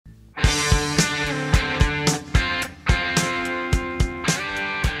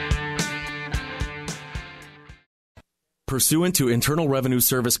Pursuant to Internal Revenue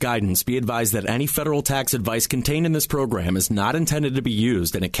Service guidance, be advised that any federal tax advice contained in this program is not intended to be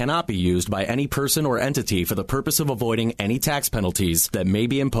used, and it cannot be used by any person or entity for the purpose of avoiding any tax penalties that may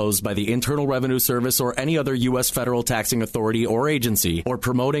be imposed by the Internal Revenue Service or any other U.S. federal taxing authority or agency, or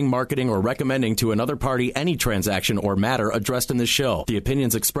promoting, marketing, or recommending to another party any transaction or matter addressed in this show. The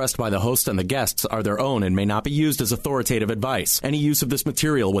opinions expressed by the host and the guests are their own and may not be used as authoritative advice. Any use of this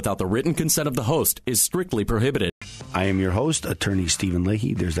material without the written consent of the host is strictly prohibited. I am your host, Attorney Stephen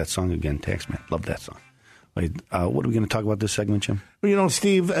Leahy. There's that song again, Taxman. Love that song. Wait, what are we going to talk about this segment, Jim? Well,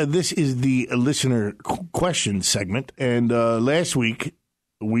 Steve, this is the listener question segment. And last week,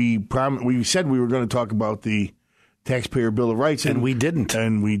 we said we were going to talk about the Taxpayer Bill of Rights. And we didn't.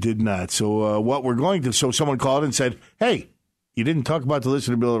 And we did not. So what we're going to, so someone called and said, hey, you didn't talk about the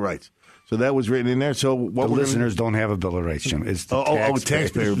Listener Bill of Rights. So that was written in there. So what the listeners don't have a Bill of Rights, Jim. It's the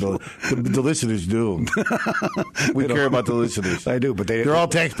taxpayer bill. The listeners do. We care about the listeners. I do, but they're all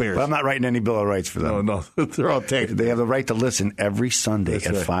taxpayers. But I'm not writing any Bill of Rights for them. No, they're all taxpayers. They have the right to listen every Sunday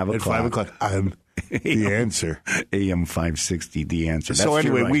at 5 o'clock. At 5 o'clock. I'm the answer. AM 560, the answer. That's so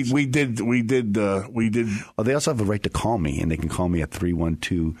anyway, we did. Oh, they also have the right to call me, and they can call me at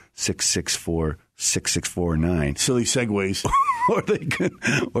 312-664-6649. Silly segues. or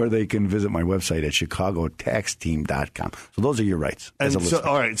they can visit my website at chicagotaxteam.com. So those are your rights. And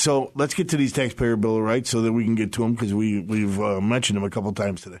all right, so let's get to these Taxpayer Bill of Rights so that we can get to them because we've mentioned them a couple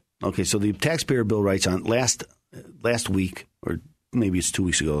times today. Okay, so the Taxpayer Bill of Rights on last week, or maybe it's 2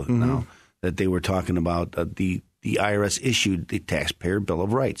 weeks ago now, that they were talking about the IRS issued the Taxpayer Bill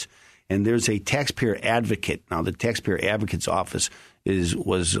of Rights. And there's a Taxpayer Advocate. Now, the Taxpayer Advocate's office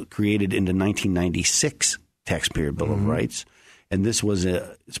was created in the 1996 Taxpayer Bill of Rights. And this was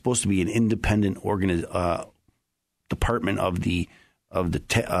supposed to be an independent department of the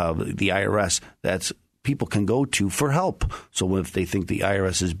IRS that people can go to for help. So if they think the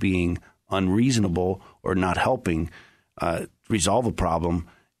IRS is being unreasonable or not helping resolve a problem,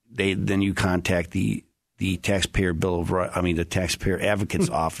 then you contact the Taxpayer Bill of Rights. The Taxpayer Advocate's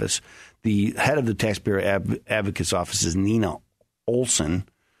office. The head of the Taxpayer Advocate's office is Nina Olson,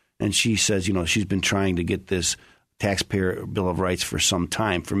 and she says, she's been trying to get this Taxpayer Bill of Rights for some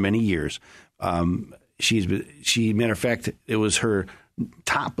time, for many years. Matter of fact, it was her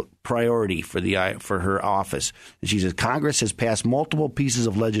top priority for her office. And she says, Congress has passed multiple pieces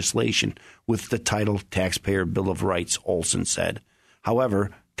of legislation with the title Taxpayer Bill of Rights, Olson said. However,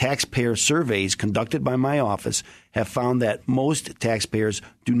 taxpayer surveys conducted by my office have found that most taxpayers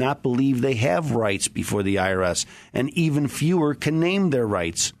do not believe they have rights before the IRS, and even fewer can name their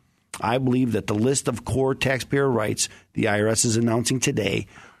rights. I believe that the list of core taxpayer rights the IRS is announcing today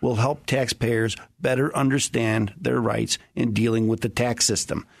will help taxpayers better understand their rights in dealing with the tax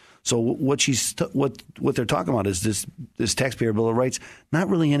system. So what they're talking about is this Taxpayer Bill of Rights, not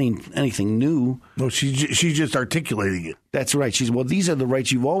really anything new. No, she's just articulating it. That's right. These are the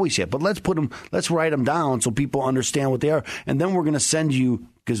rights you've always had, but let's write them down so people understand what they are, and then we're going to send you,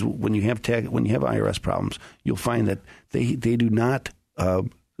 because when you have IRS problems, you'll find that they do not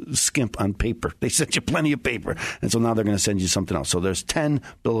skimp on paper. They send you plenty of paper, and so now they're going to send you something else. So there's 10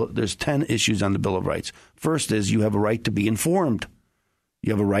 issues on the Bill of Rights. First is you have a right to be informed.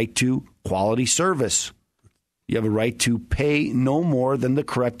 You have a right to quality service. You have a right to pay no more than the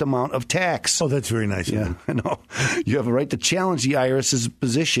correct amount of tax. Oh, that's very nice. Yeah, I know. You have a right to challenge the IRS's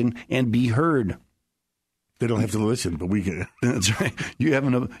position and be heard. They don't have to listen, but we can. That's right. You have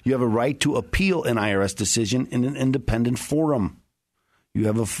a right to appeal an IRS decision in an independent forum. You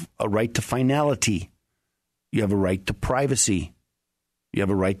have a right to finality. You have a right to privacy. You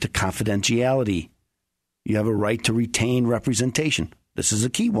have a right to confidentiality. You have a right to retain representation. This is a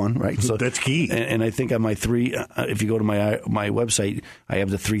key one, right? So that's key. And I think on my three, if you go to my website, I have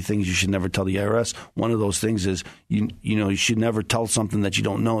the 3 things you should never tell the IRS. One of those things is you should never tell something that you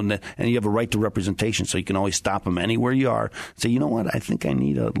don't know, and you have a right to representation, so you can always stop them anywhere you are. Say, you know what? I think I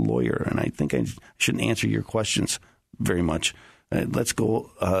need a lawyer, and I think I shouldn't answer your questions very much. Let's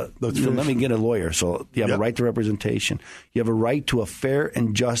go. Let me get a lawyer. So you have a right to representation. You have a right to a fair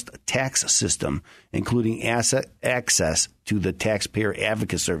and just tax system, including access to the Taxpayer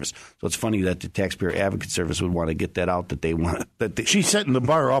Advocate Service. So it's funny that the Taxpayer Advocate Service would want to get that out. She's setting the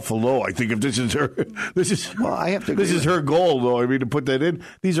bar awful low. I think if this is her, I have to. This is her goal, though. To put that in,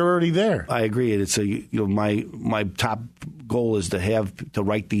 these are already there. I agree. It's my top goal is to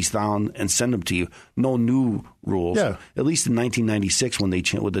write these down and send them to you. No new rules. Yeah. At least in 1996 when they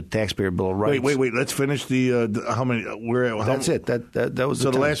changed with the Taxpayer Bill of Rights. Wait. Let's finish the how many? That's it. That was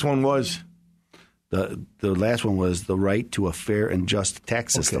so. The last one was. The last one was the right to a fair and just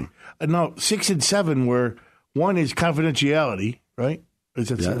tax system. Okay. Now 6 and 7 were One is confidentiality, right? Is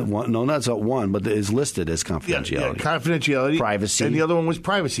that one? No, that's not one, but it's listed as confidentiality. Yeah, confidentiality. Privacy. And the other one was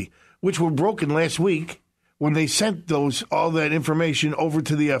privacy, which were broken last week when they sent all that information over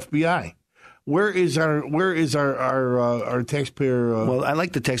to the FBI. Where is our taxpayer? Well, I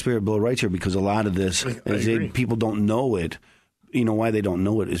like the Taxpayer Bill of Rights here because a lot of this people don't know it. You know why they don't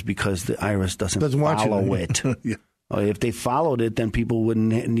know it is because the IRS doesn't follow it. Yeah. If they followed it, then people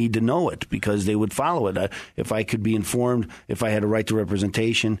wouldn't need to know it because they would follow it. If I could be informed, if I had a right to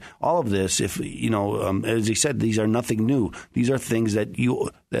representation, all of this, as he said, these are nothing new. These are things that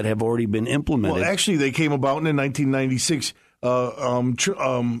have already been implemented. Well, actually, they came about in 1996.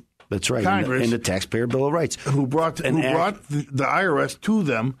 That's right, Congress, in the Taxpayer Bill of Rights, who brought the IRS to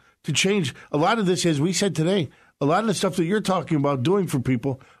them to change a lot of this. As we said today, a lot of the stuff that you're talking about doing for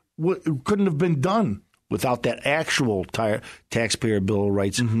people couldn't have been done without that actual Taxpayer Bill of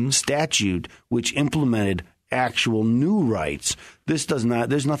Rights statute, which implemented actual new rights. This does not.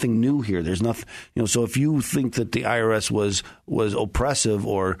 There's nothing new here. There's nothing. So if you think that the IRS was oppressive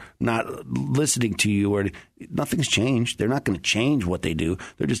or not listening to you, or nothing's changed. They're not going to change what they do.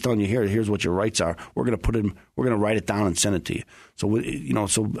 They're just telling you here's what your rights are. We're going to write it down and send it to you. So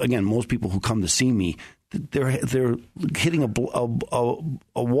So again, most people who come to see me, they're hitting a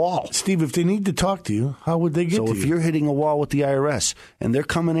wall. Steve, if they need to talk to you, how would they get to you? So if you're hitting a wall with the IRS and they're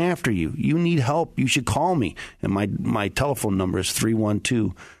coming after you, you need help, you should call me. And my telephone number is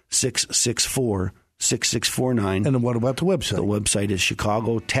 312-664-6649. And then what about the website? The website is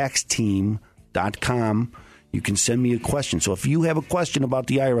chicagotaxteam.com. You can send me a question. So if you have a question about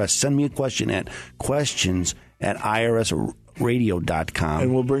the IRS, send me a question at questions@irsradio.com.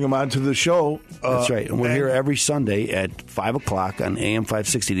 And we'll bring them on to the show. That's right. And we're here every Sunday at 5 o'clock on AM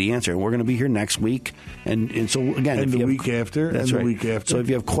 560, The Answer. And we're going to be here next week. And so, again, and the week after. That's right. The week after. So if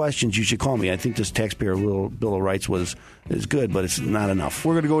you have questions, you should call me. I think this Taxpayer Bill of Rights is good, but it's not enough.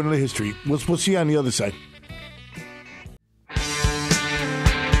 We're going to go into the history. We'll see you on the other side.